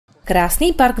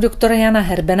Krásný park doktora Jana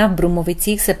Herbena v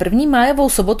Brumovicích se první májovou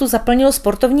sobotu zaplnil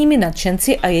sportovními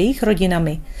nadšenci a jejich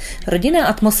rodinami. Rodinná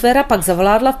atmosféra pak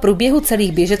zavládla v průběhu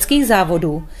celých běžeckých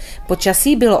závodů.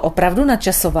 Počasí bylo opravdu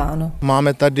načasováno.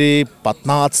 Máme tady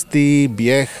 15.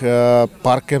 běh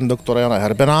parkem doktora Jana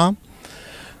Herbena.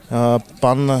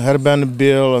 Pan Herben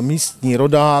byl místní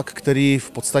rodák, který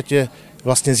v podstatě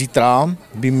vlastně zítra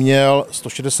by měl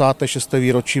 166.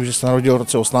 výročí, že se narodil v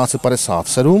roce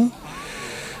 1857.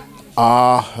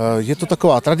 A je to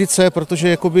taková tradice, protože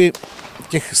jakoby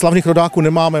těch slavných rodáků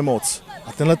nemáme moc.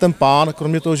 A tenhle ten pán,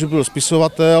 kromě toho, že byl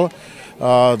spisovatel,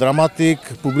 dramatik,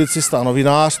 publicista a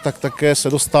novinář, tak také se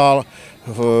dostal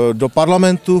do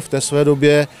parlamentu v té své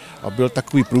době a byl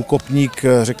takový průkopník,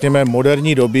 řekněme,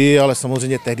 moderní doby, ale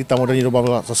samozřejmě tehdy ta moderní doba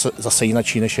byla zase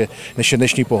jinačí, než je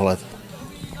dnešní pohled.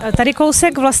 Tady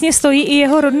kousek vlastně stojí i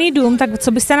jeho rodný dům, tak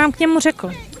co byste nám k němu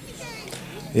řekl?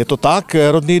 Je to tak,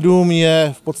 rodný dům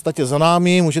je v podstatě za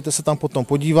námi, můžete se tam potom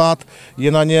podívat,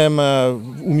 je na něm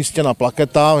umístěna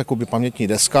plaketa, jakoby pamětní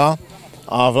deska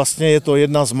a vlastně je to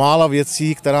jedna z mála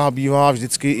věcí, která bývá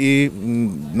vždycky i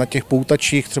na těch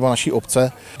poutačích třeba naší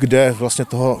obce, kde vlastně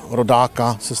toho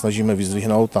rodáka se snažíme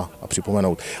vyzdvihnout a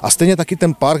připomenout. A stejně taky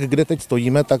ten park, kde teď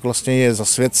stojíme, tak vlastně je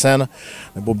zasvěcen,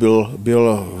 nebo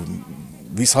byl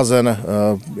vysazen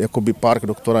jakoby park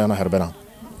doktora Jana Herbena.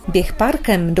 Běh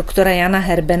parkem doktora Jana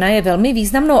Herbena je velmi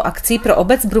významnou akcí pro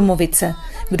obec Brumovice.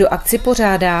 Kdo akci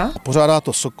pořádá? Pořádá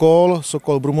to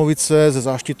Sokol Brumovice se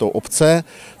záštitou obce.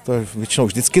 To je většinou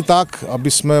vždycky tak,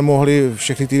 aby jsme mohli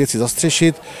všechny ty věci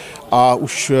zastřešit. A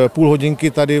už půl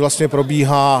hodinky tady vlastně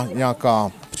probíhá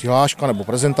nějaká přihláška nebo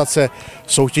prezentace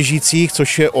soutěžících,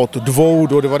 což je od 2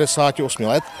 do 98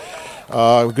 let.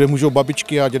 Kde můžou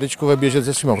babičky a dědečkové běžet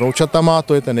se svýma vnoučatama.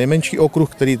 To je ten nejmenší okruh,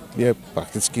 který je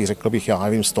prakticky, řekl bych,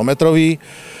 100 metrový.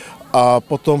 A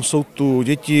potom jsou tu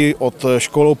děti od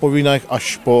školou povinných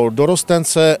až po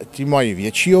dorostence, ti mají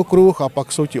větší okruh a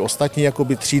pak jsou ti ostatní,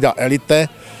 jakoby třída elite.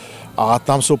 A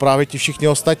tam jsou právě ti všichni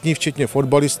ostatní, včetně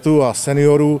fotbalistů a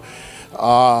seniorů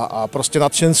a prostě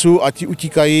nadšenců a ti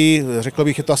utíkají, řekl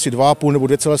bych, je to asi 2,5 nebo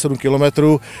 2,7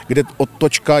 kilometru, kde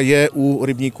odtočka je u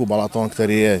rybníku Balaton,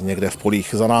 který je někde v polích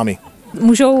za námi.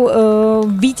 Můžou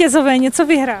vítězové něco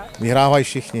vyhrát? Vyhrávají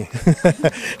všichni.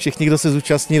 Všichni, kdo se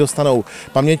zúčastní, dostanou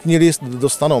pamětní list,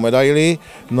 dostanou medaily.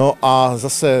 No a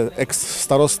zase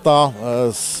ex-starosta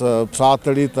s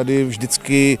přáteli tady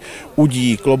vždycky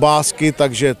udí klobásky,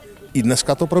 takže i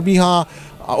dneska to probíhá.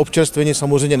 A občerstvení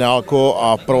samozřejmě nealko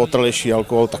a pro otrlejší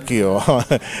alkohol taky, jo.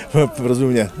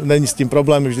 Rozumně, není s tím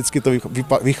problém, vždycky to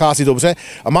vychází dobře.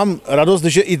 A mám radost,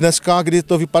 že i dneska, kdy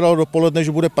to vypadalo dopoledne,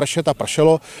 že bude pršet a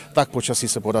pršelo, tak počasí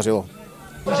se podařilo.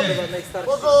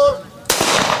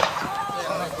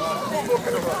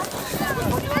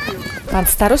 Pan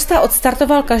starosta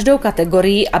odstartoval každou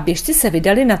kategorii a běžci se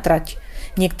vydali na trať.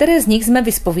 Některé z nich jsme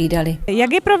vyspovídali.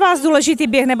 Jak je pro vás důležitý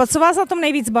běh, nebo co vás na tom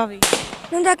nejvíc baví?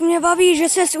 No tak mě baví, že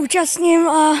se zúčastním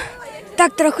a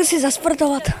tak trochu si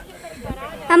zasportovat.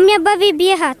 A mě baví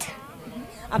běhat.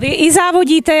 A vy i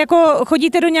závodíte, jako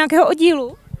chodíte do nějakého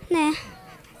oddílu? Ne.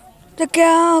 Tak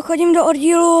já chodím do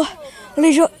oddílu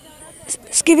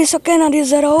lyžovky vysoké nad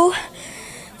jezerou,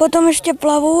 potom ještě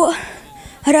plavu,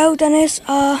 hraju tenis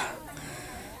a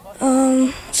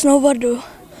snowboardu.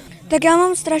 Tak já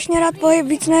mám strašně rád pohyb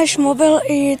víc než mobil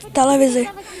i televizi,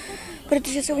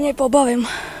 protože se u něj pobavím.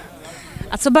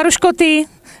 A co, Baruško, ty?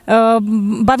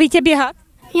 Baví tě běhat?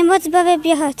 Mě moc baví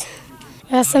běhat.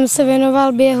 Já jsem se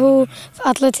věnoval běhu, v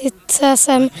atletice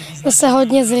jsem se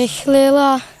hodně zrychlil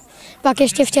a pak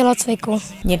ještě v tělocviku.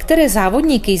 Některé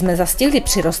závodníky jsme zastihli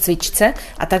při rozcvičce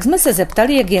a tak jsme se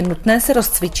zeptali, jak je nutné se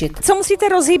rozcvičit. Co musíte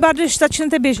rozhýbat, když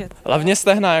začnete běžet? Hlavně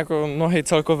stehna, jako nohy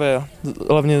celkově,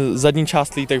 hlavně zadní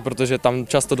část lítek, protože tam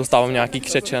často dostávám nějaký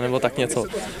křeče nebo tak něco.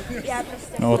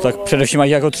 No tak především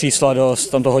jako třísla dost,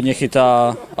 tam to hodně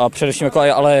chytá a především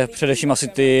ale především asi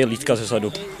ty lítka ze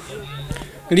zadu.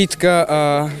 Lítka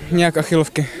a nějak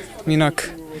achilovky, jinak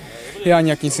já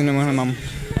nějak nic nemám.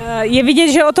 Je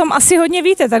vidět, že o tom asi hodně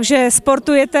víte, takže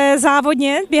sportujete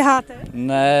závodně, běháte?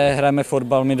 Ne, hrajeme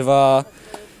fotbal, my dva,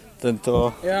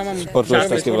 tento sportuješ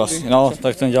taky vlastně, no,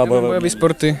 tak ten dělá bojové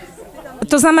sporty.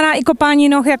 To znamená i kopání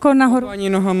noh jako nahoru? Kopání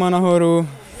nohama nahoru,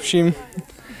 vším.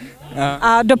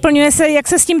 A doplňuje se, jak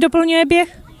se s tím doplňuje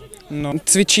běh? No,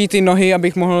 cvičí ty nohy,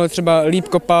 abych mohl třeba líp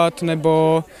kopat,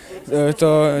 nebo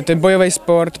ten bojový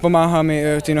sport pomáhá mi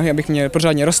ty nohy, abych měl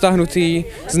pořádně roztáhnutý,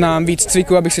 znám víc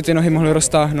cviků, abych si ty nohy mohl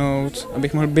roztáhnout,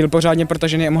 abych byl pořádně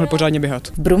protažený a mohl pořádně běhat.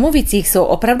 V Brumovicích jsou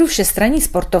opravdu všestranní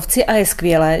sportovci a je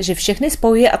skvělé, že všechny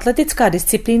spojuje atletická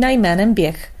disciplína jménem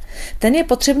běh. Ten je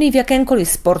potřebný v jakémkoliv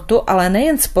sportu, ale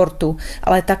nejen sportu,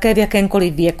 ale také v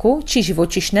jakémkoliv věku či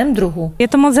živočišném druhu. Je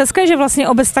to moc hezké, že vlastně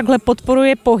obec takhle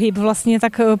podporuje pohyb vlastně,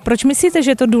 tak proč myslíte,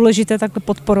 že je to důležité takhle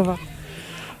podporovat?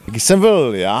 Když jsem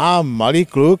byl já malý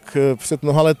kluk před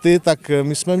mnoha lety, tak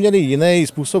my jsme měli jiný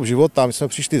způsob života. My jsme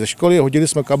přišli ze školy, hodili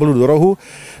jsme kabelu do rohu.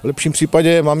 V lepším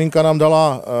případě maminka nám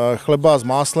dala chleba s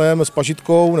máslem, s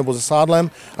pažitkou nebo se sádlem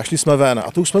a šli jsme ven.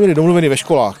 A to už jsme měli domluvený ve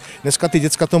školách. Dneska ty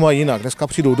děcka to mají jinak. Dneska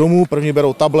přijdou domů, první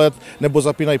berou tablet nebo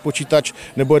zapínají počítač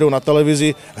nebo jedou na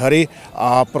televizi hry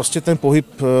a prostě ten pohyb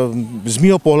z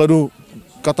mýho pohledu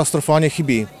katastrofálně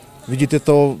chybí. Vidíte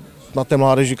to na té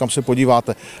mládeži, kam se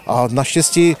podíváte. A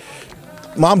naštěstí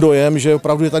mám dojem, že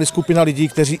opravdu je tady skupina lidí,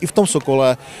 kteří i v tom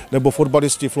Sokole, nebo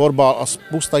fotbalisti, florbal a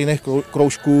spousta jiných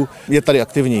kroužků je tady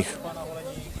aktivních.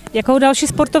 Jakou další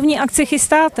sportovní akci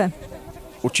chystáte?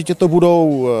 Určitě to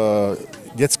budou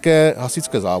dětské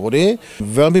hasičské závody.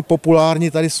 Velmi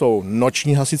populární tady jsou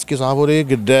noční hasičské závody,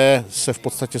 kde se v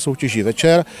podstatě soutěží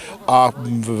večer a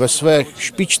ve své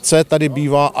špičce tady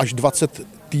bývá až 20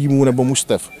 týmů nebo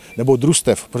mužstev, nebo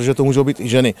družstev, protože to můžou být i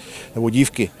ženy nebo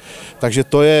dívky. Takže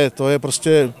to je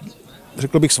prostě,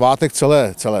 řekl bych, svátek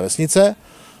celé vesnice.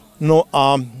 No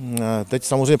a teď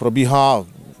samozřejmě probíhá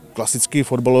klasický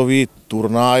fotbalový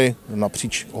turnaj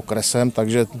napříč okresem,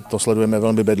 takže to sledujeme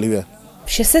velmi bedlivě.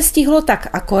 Vše se stihlo tak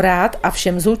akorát a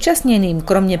všem zúčastněným,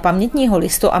 kromě pamětního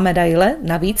listu a medaile,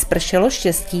 navíc pršelo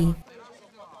štěstí.